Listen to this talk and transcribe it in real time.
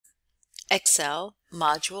Excel,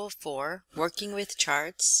 Module 4, Working with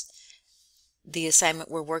Charts. The assignment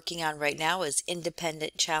we're working on right now is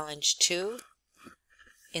Independent Challenge 2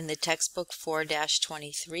 in the textbook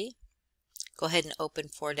 4-23. Go ahead and open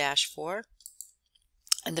 4-4.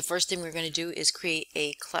 And the first thing we're going to do is create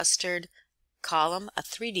a clustered column, a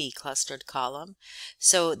 3D clustered column.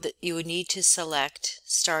 So that you would need to select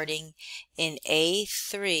starting in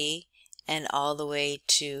A3 and all the way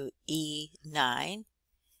to E9.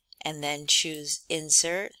 And then choose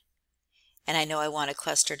Insert, and I know I want a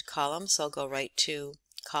clustered column, so I'll go right to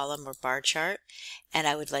Column or Bar Chart, and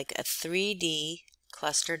I would like a 3D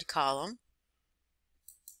clustered column.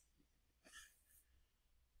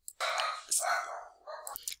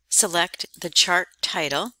 Select the chart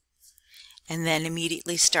title and then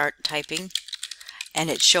immediately start typing,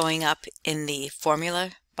 and it's showing up in the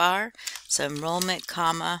formula bar. So enrollment,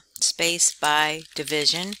 comma, space, by,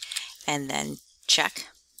 division, and then check.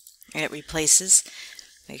 And it replaces.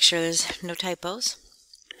 Make sure there's no typos.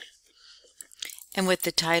 And with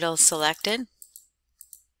the title selected,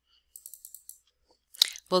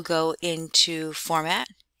 we'll go into Format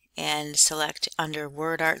and select under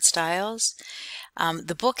Word Art Styles.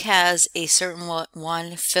 The book has a certain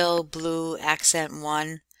one, Fill Blue, Accent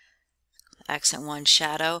 1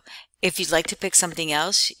 Shadow. If you'd like to pick something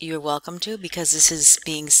else, you're welcome to, because this is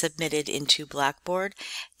being submitted into Blackboard.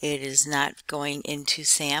 It is not going into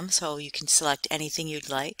SAM, so you can select anything you'd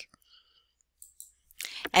like.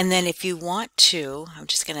 And then if you want to, I'm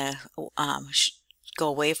just going to go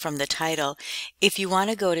away from the title. If you want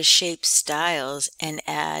to go to Shape Styles and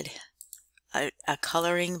add a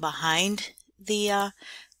coloring behind the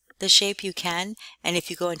shape, you can. And if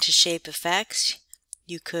you go into Shape Effects,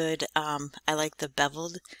 you could, I like the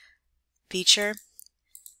beveled feature.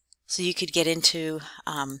 So you could get into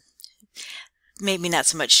maybe not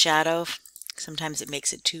so much shadow. Sometimes it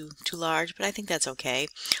makes it too large, but I think that's okay.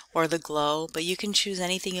 Or the glow, but you can choose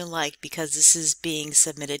anything you like because this is being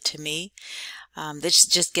submitted to me. This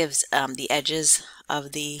just gives the edges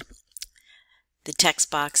of the text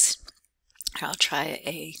box. I'll try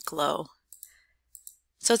a glow.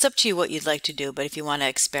 So it's up to you what you'd like to do, but if you want to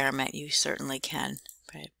experiment, you certainly can.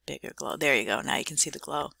 Probably a bigger glow. There you go. Now you can see the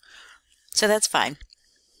glow. So that's fine.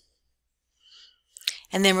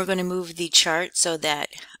 And then we're going to move the chart so that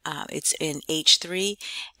it's in H3.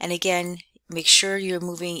 And again, make sure you're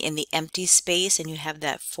moving in the empty space and you have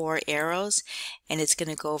that 4 arrows, and it's going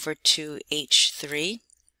to go over to H3.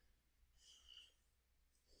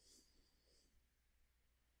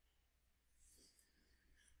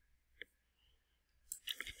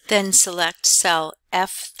 Then select cell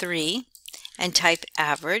F3 and type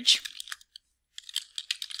average.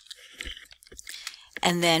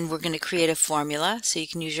 And then we're going to create a formula, so you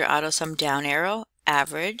can use your AutoSum down arrow,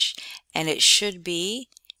 average, and it should be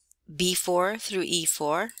B4 through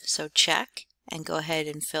E4, so check, and go ahead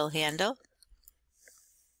and fill handle.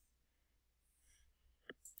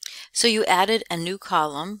 So you added a new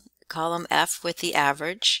column, column F with the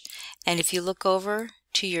average, and if you look over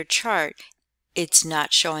to your chart, it's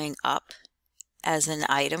not showing up as an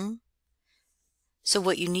item. So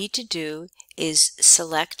what you need to do is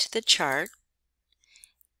select the chart,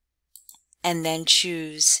 and then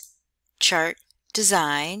choose Chart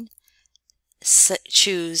Design,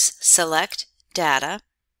 choose Select Data,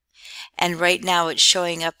 and right now it's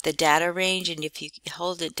showing up the data range, and if you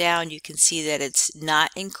hold it down you can see that it's not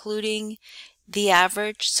including the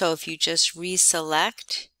average. So if you just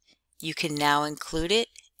reselect, you can now include it,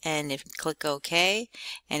 and if click OK,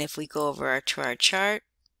 and if we go over to our chart,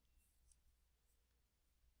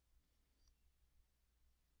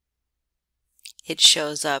 it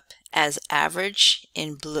shows up as average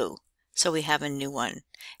in blue. So we have a new one.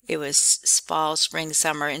 It was fall, spring,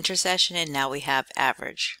 summer intercession, and now we have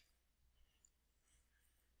average.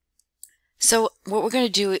 So what we're going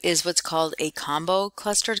to do is what's called a combo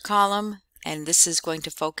clustered column, and this is going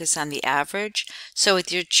to focus on the average. So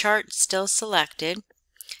with your chart still selected,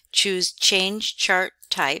 choose Change Chart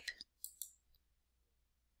Type,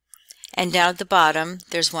 and down at the bottom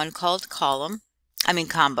there's one called combo,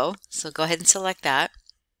 so go ahead and select that.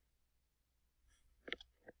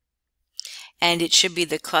 And it should be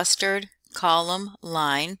the clustered column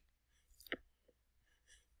line.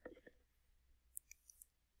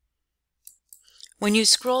 When you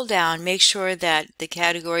scroll down, make sure that the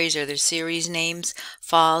categories or the series names,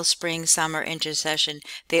 fall, spring, summer, intercession,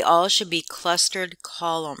 they all should be clustered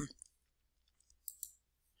column.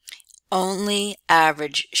 Only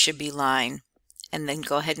average should be line. And then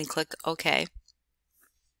go ahead and click OK.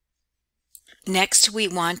 Next, we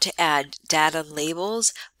want to add data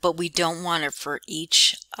labels, but we don't want it for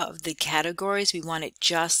each of the categories. We want it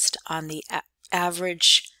just on the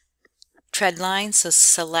average tread line. So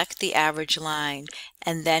select the average line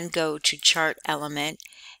and then go to chart element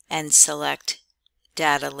and select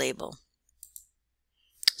data label.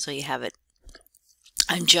 So you have it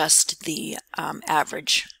on just the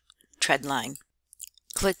average tread line.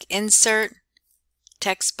 Click Insert,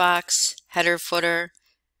 Text Box, Header Footer,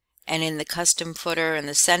 and in the custom footer in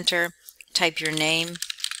the center, type your name.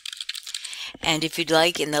 And if you'd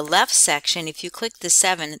like, in the left section, if you click the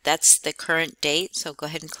 7, that's the current date. So go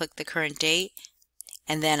ahead and click the current date.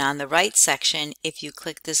 And then on the right section, if you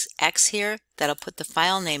click this X here, that'll put the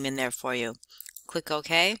file name in there for you. Click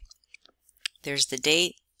OK. There's the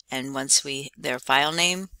date. And once their file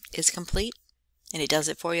name is complete, and it does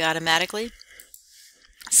it for you automatically,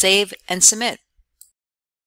 save and submit.